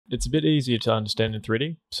it's a bit easier to understand in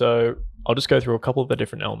 3D. So I'll just go through a couple of the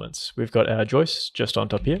different elements. We've got our joists just on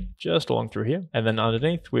top here, just along through here. And then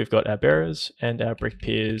underneath, we've got our bearers and our brick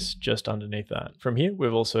piers just underneath that. From here,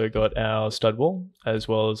 we've also got our stud wall, as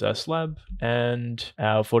well as our slab and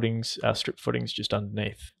our footings, our strip footings just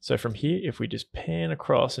underneath. So from here, if we just pan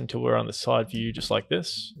across until we're on the side view, just like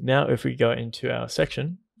this. Now, if we go into our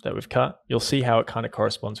section that we've cut, you'll see how it kind of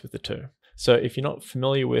corresponds with the two. So if you're not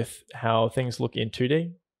familiar with how things look in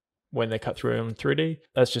 2D, when they cut through in 3D,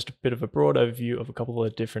 that's just a bit of a broad overview of a couple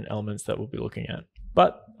of different elements that we'll be looking at.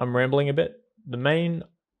 But I'm rambling a bit. The main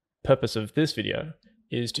purpose of this video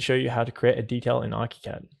is to show you how to create a detail in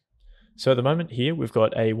ArchiCAD. So at the moment here, we've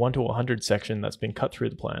got a 1 to 100 section that's been cut through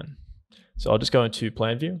the plan. So I'll just go into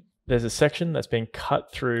plan view. There's a section that's been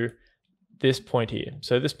cut through this point here.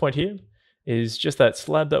 So this point here is just that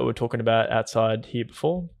slab that we were talking about outside here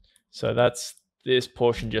before. So that's this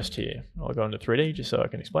portion just here. I'll go into 3D just so I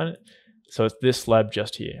can explain it. So it's this slab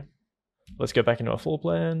just here. Let's go back into our floor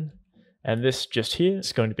plan. And this just here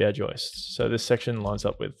is going to be our joists. So this section lines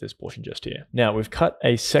up with this portion just here. Now we've cut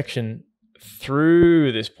a section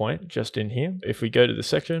through this point just in here. If we go to the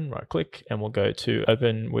section, right click, and we'll go to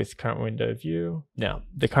open with current window view. Now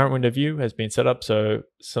the current window view has been set up so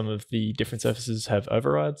some of the different surfaces have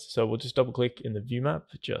overrides. So we'll just double click in the view map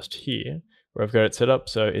just here where I've got it set up.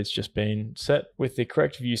 So it's just been set with the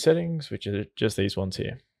correct view settings, which are just these ones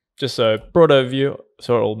here. Just so broad overview,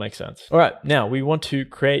 so it all makes sense. All right, now we want to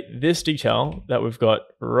create this detail that we've got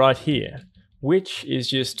right here, which is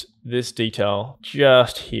just this detail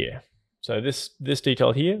just here. So this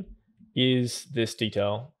detail here is this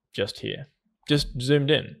detail just here, just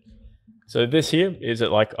zoomed in. So this here is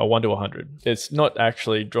at like a 1 to 100. It's not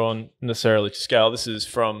actually drawn necessarily to scale. This is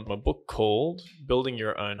from a book called Building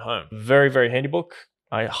Your Own Home. Very, very handy book.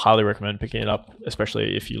 I highly recommend picking it up,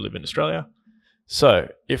 especially if you live in Australia. So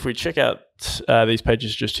if we check out these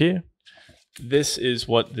pages just here, this is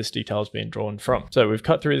what this detail has been drawn from. So we've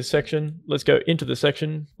cut through this section. Let's go into the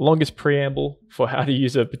section. Longest preamble for how to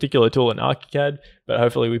use a particular tool in ArchiCAD, but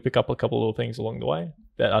hopefully we pick up a couple of little things along the way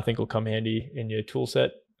that I think will come handy in your tool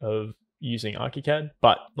set of using ArchiCAD.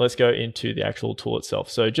 But let's go into the actual tool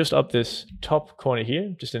itself. So just up this top corner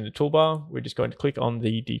here, just in the toolbar, we're just going to click on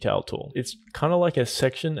the detail tool. It's kind of like a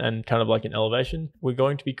section and kind of like an elevation. We're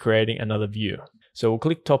going to be creating another view. So we'll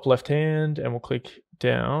click top left hand and we'll click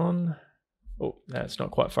down. Oh, that's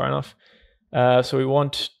not quite far enough. So we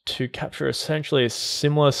want to capture essentially a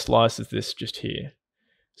similar slice as this just here.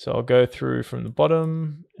 So I'll go through from the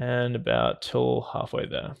bottom and about till halfway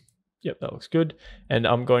there. Yep, that looks good. And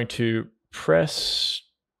I'm going to press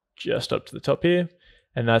just up to the top here,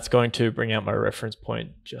 and that's going to bring out my reference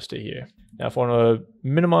point just to here. Now, if I want to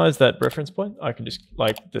minimize that reference point, I can just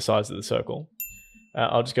like the size of the circle.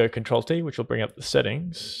 I'll just go Control T, which will bring up the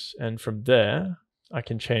settings. And from there, I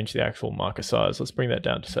can change the actual marker size. Let's bring that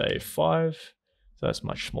down to say 5. So that's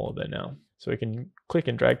much smaller there now. So we can click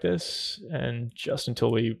and drag this and just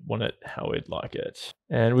until we want it how we'd like it.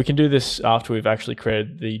 And we can do this after we've actually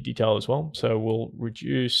created the detail as well. So we'll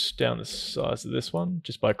reduce down the size of this one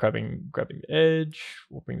just by grabbing the edge.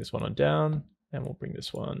 We'll bring this one on down and we'll bring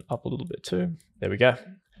this one up a little bit too. There we go.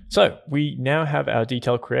 So we now have our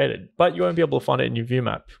detail created, but you won't be able to find it in your view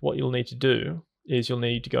map. What you'll need to do is you'll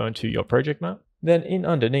need to go into your project map. Then in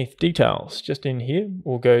underneath details, just in here,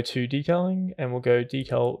 we'll go to detailing and we'll go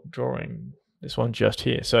detail drawing. This one just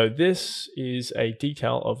here. So this is a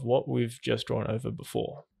detail of what we've just drawn over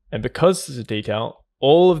before. And because this is a detail,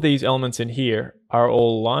 all of these elements in here are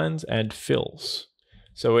all lines and fills.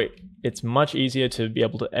 So it's much easier to be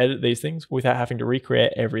able to edit these things without having to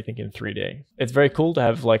recreate everything in 3D. It's very cool to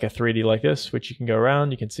have like a 3D like this, which you can go around,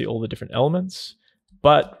 you can see all the different elements.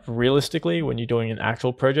 But realistically, when you're doing an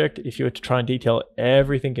actual project, if you were to try and detail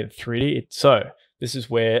everything in 3D, this is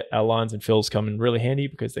where our lines and fills come in really handy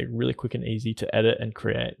because they're really quick and easy to edit and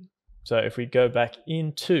create. So if we go back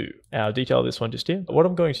into our detail, this one just here, what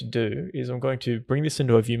I'm going to do is I'm going to bring this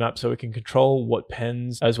into a view map so we can control what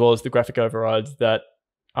pens as well as the graphic overrides that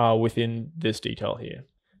are within this detail here.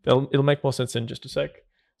 It'll make more sense in just a sec.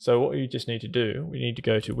 So what we just need to do, we need to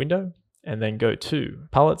go to Window, and then go to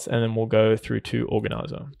palettes, and then we'll go through to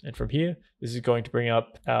organizer. And from here, this is going to bring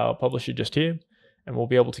up our publisher just here, and we'll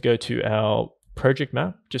be able to go to our project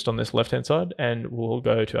map just on this left-hand side, and we'll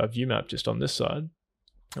go to our view map just on this side,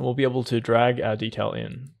 and we'll be able to drag our detail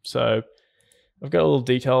in. So I've got a little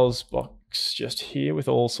details box just here with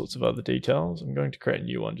all sorts of other details. I'm going to create a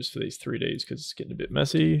new one just for these 3Ds because it's getting a bit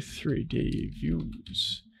messy. 3D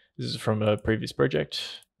views. This is from a previous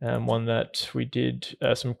project. and one that we did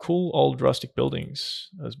some cool old rustic buildings.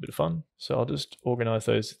 That was a bit of fun. So I'll just organize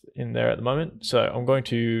those in there at the moment. So I'm going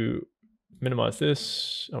to minimize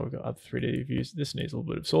this. Oh, we've got other 3D views. This needs a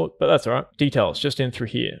little bit of sort, but that's all right. Details just in through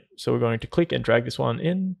here. So we're going to click and drag this one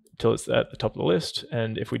in until it's at the top of the list.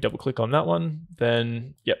 And if we double click on that one,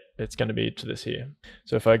 then yep, it's going to be to this here.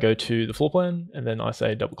 So if I go to the floor plan and then I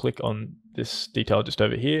say double click on this detail just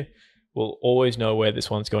over here, we'll always know where this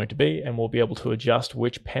one's going to be, and we'll be able to adjust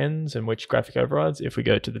which pens and which graphic overrides if we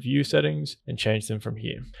go to the view settings and change them from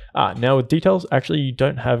here. Now with details, actually you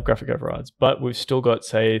don't have graphic overrides, but we've still got,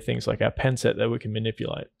 say, things like our pen set that we can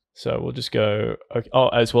manipulate. So we'll just go, okay,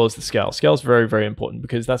 as well as the scale. Scale is very, very important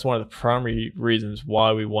because that's one of the primary reasons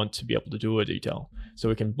why we want to be able to do a detail. So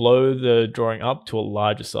we can blow the drawing up to a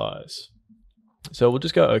larger size. So we'll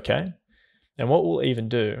just go okay. And what we'll even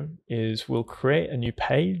do is we'll create a new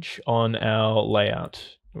page on our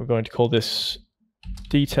layout. We're going to call this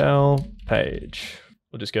detail page.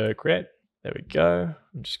 We'll just go create. There we go.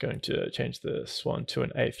 I'm just going to change this one to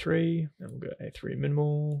an A3, and we'll go A3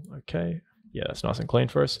 minimal. Okay. Yeah, that's nice and clean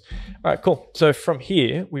for us. All right, cool. So from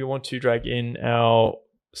here, we want to drag in our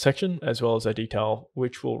section as well as our detail,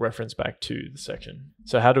 which will reference back to the section.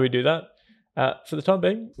 So how do we do that? For the time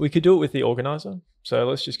being, we could do it with the organizer. So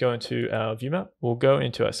let's just go into our view map. We'll go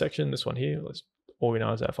into our section, this one here. Let's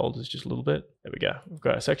organize our folders just a little bit. There we go. We've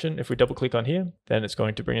got our section. If we double click on here, then it's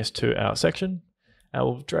going to bring us to our section. And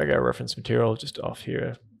we'll drag our reference material just off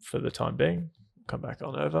here for the time being. Come back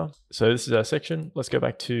on over. So this is our section. Let's go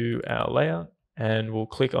back to our layout and we'll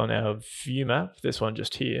click on our view map, this one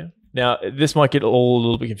just here. Now, this might get all a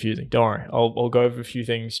little bit confusing. Don't worry. I'll go over a few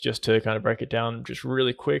things just to kind of break it down just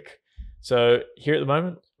really quick. So here at the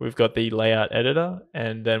moment, we've got the layout editor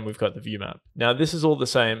and then we've got the view map. Now this is all the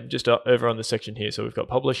same just over on the section here. So we've got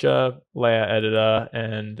publisher, layout editor,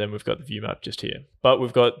 and then we've got the view map just here. But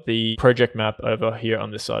we've got the project map over here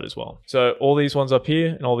on this side as well. So all these ones up here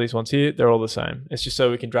and all these ones here, they're all the same. It's just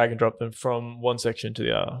so we can drag and drop them from one section to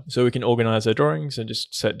the other. So we can organize our drawings and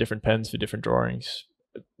just set different pens for different drawings.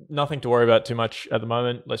 Nothing to worry about too much at the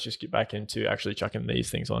moment. Let's just get back into actually chucking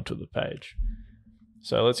these things onto the page.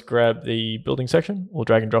 So let's grab the building section. We'll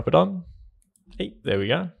drag and drop it on. Hey, there we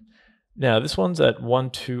go. Now this one's at 1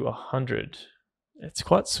 to 100. It's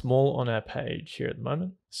quite small on our page here at the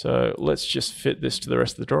moment. So let's just fit this to the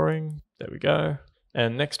rest of the drawing. There we go.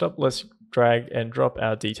 And next up, let's drag and drop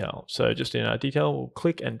our detail. So just in our detail, we'll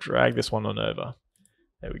click and drag this one on over.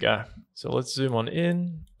 There we go. So let's zoom on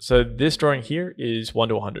in. So this drawing here is 1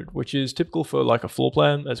 to 100, which is typical for like a floor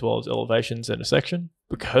plan as well as elevations and a section.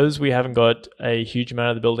 Because we haven't got a huge amount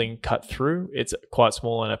of the building cut through, it's quite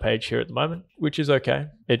small on our page here at the moment, which is okay.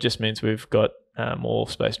 It just means we've got more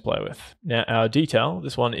space to play with. Now our detail,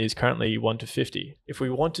 this one is currently 1 to 50. If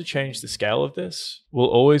we want to change the scale of this, we'll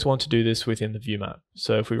always want to do this within the view map.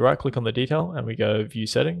 So if we right click on the detail and we go view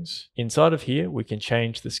settings, inside of here, we can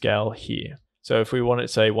change the scale here. So if we want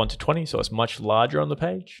it, say 1 to 20, so it's much larger on the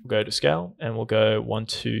page, we'll go to scale and we'll go 1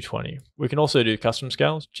 to 20. We can also do custom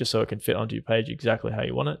scales just so it can fit onto your page exactly how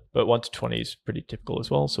you want it. But 1 to 20 is pretty typical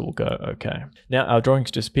as well. So we'll go okay. Now our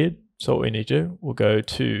drawing's disappeared. So what we need to do, we'll go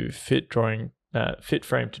to fit frame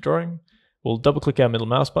to drawing. We'll double click our middle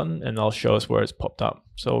mouse button and they'll show us where it's popped up.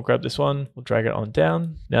 So we'll grab this one, we'll drag it on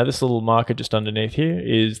down. Now this little marker just underneath here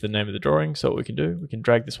is the name of the drawing. So what we can do, we can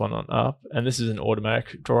drag this one on up, and this is an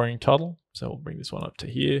automatic drawing title. So we'll bring this one up to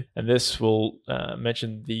here, and this will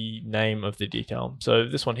mention the name of the detail. So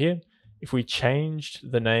this one here, if we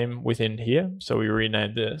changed the name within here, so we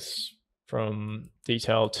renamed this from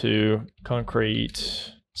detail to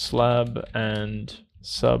concrete slab and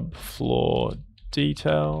subfloor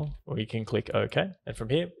detail, we can click OK. And from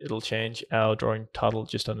here, it'll change our drawing title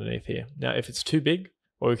just underneath here. Now, if it's too big,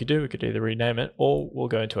 what we could do, we could either rename it or we'll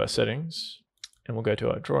go into our settings and we'll go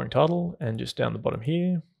to our drawing title, and just down the bottom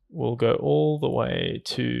here, we'll go all the way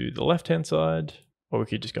to the left-hand side, or we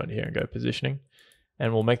could just go into here and go positioning,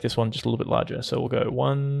 and we'll make this one just a little bit larger. So we'll go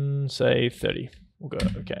 1, say 30. We'll go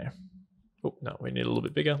OK. Oh, no, we need a little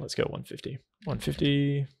bit bigger. Let's go 150.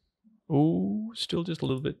 150. Ooh, still just a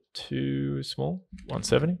little bit too small.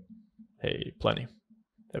 170. Hey, plenty.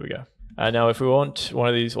 There we go. Now, if we want one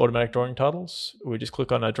of these automatic drawing titles, we just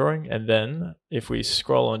click on our drawing, and then if we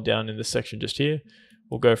scroll on down in this section just here,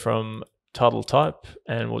 we'll go from title type,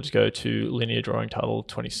 and we'll just go to linear drawing title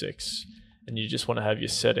 26. And you just want to have your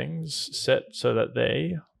settings set so that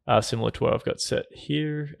they are similar to what I've got set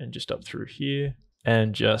here and just up through here,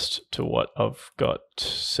 and just to what I've got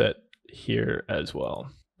set here as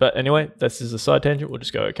well. But anyway, this is a side tangent. We'll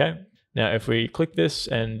just go OK. Now, if we click this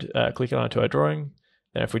and click it onto our drawing,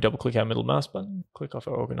 then if we double click our middle mouse button, click off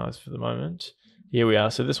our organizer for the moment, here we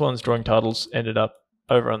are. So this one's drawing titles ended up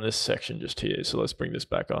over on this section just here. So let's bring this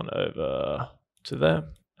back on over to there.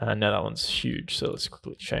 And now that one's huge. So let's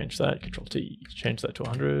quickly change that. Control T, change that to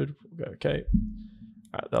 100. We'll go okay.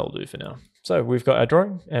 All right, that'll do for now. So we've got our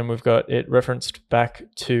drawing and we've got it referenced back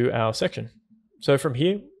to our section. So from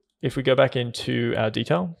here, if we go back into our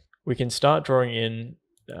detail, we can start drawing in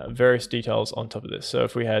various details on top of this. So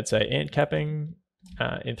if we had, say, ant capping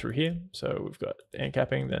in through here, so we've got ant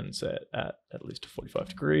capping then set at least a 45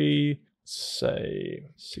 degree, say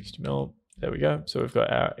 60 mil. There we go. So we've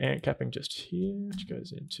got our ant capping just here, which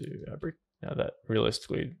goes into our brick. Now that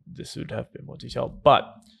realistically, this would have a bit more detail,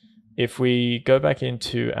 but if we go back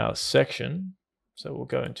into our section, so we'll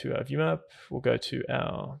go into our view map, we'll go to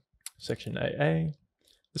our section AA,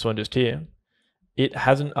 this one just here, it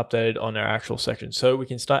hasn't updated on our actual section. So we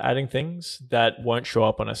can start adding things that won't show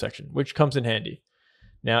up on our section, which comes in handy.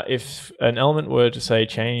 Now, if an element were to say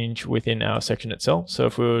change within our section itself, so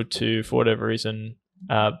if we were to, for whatever reason,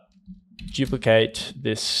 duplicate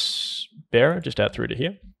this bearer just out through to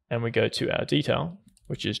here, and we go to our detail,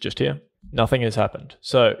 which is just here, nothing has happened.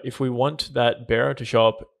 So if we want that bearer to show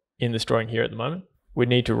up in this drawing here at the moment, we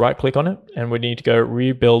need to right click on it and we need to go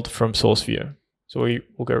rebuild from source view. So we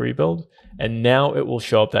will go rebuild and now it will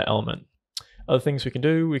show up that element. Other things we can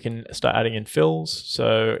do, we can start adding in fills.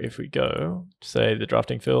 So if we go to say the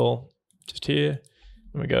drafting fill just here,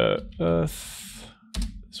 and we go earth,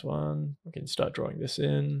 this one, we can start drawing this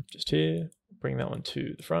in just here, bring that one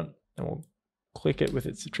to the front and we'll click it with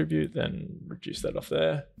its attribute, then reduce that off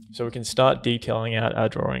there. So we can start detailing out our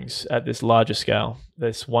drawings at this larger scale,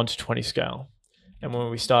 this 1:20 scale. And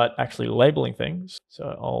when we start actually labeling things, so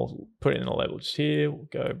I'll put it in a label just here, we'll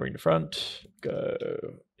go bring to front, go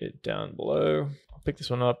it down below. I'll pick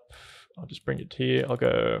this one up, I'll just bring it here, I'll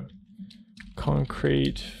go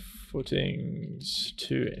concrete footings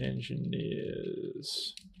to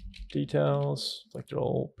engineers. Details, select it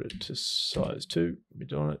all, put it to size 2. We're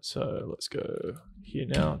doing it, so let's go here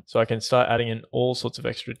now. So I can start adding in all sorts of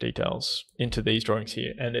extra details into these drawings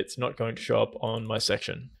here, and it's not going to show up on my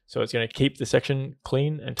section. So it's going to keep the section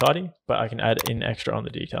clean and tidy, but I can add in extra on the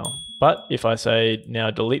detail. But if I say now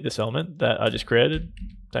delete this element that I just created,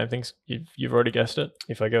 same things, you've already guessed it.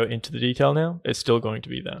 If I go into the detail now, it's still going to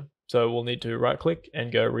be there. So we'll need to right click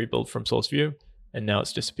and go rebuild from source view, and now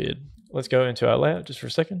it's disappeared. Let's go into our layout just for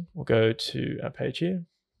a second. We'll go to our page here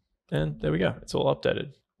and there we go. It's all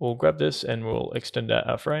updated. We'll grab this and we'll extend out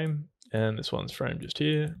our frame, and this one's frame just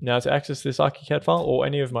here. Now to access this ArchiCAD file or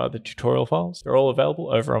any of my other tutorial files, they're all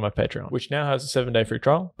available over on my Patreon, which now has a 7-day free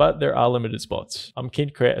trial, but there are limited spots. I'm keen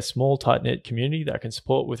to create a small tight-knit community that I can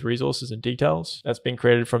support with resources and details that's been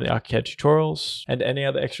created from the ArchiCAD tutorials and any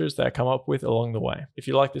other extras that I come up with along the way. If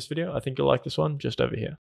you like this video, I think you'll like this one just over here.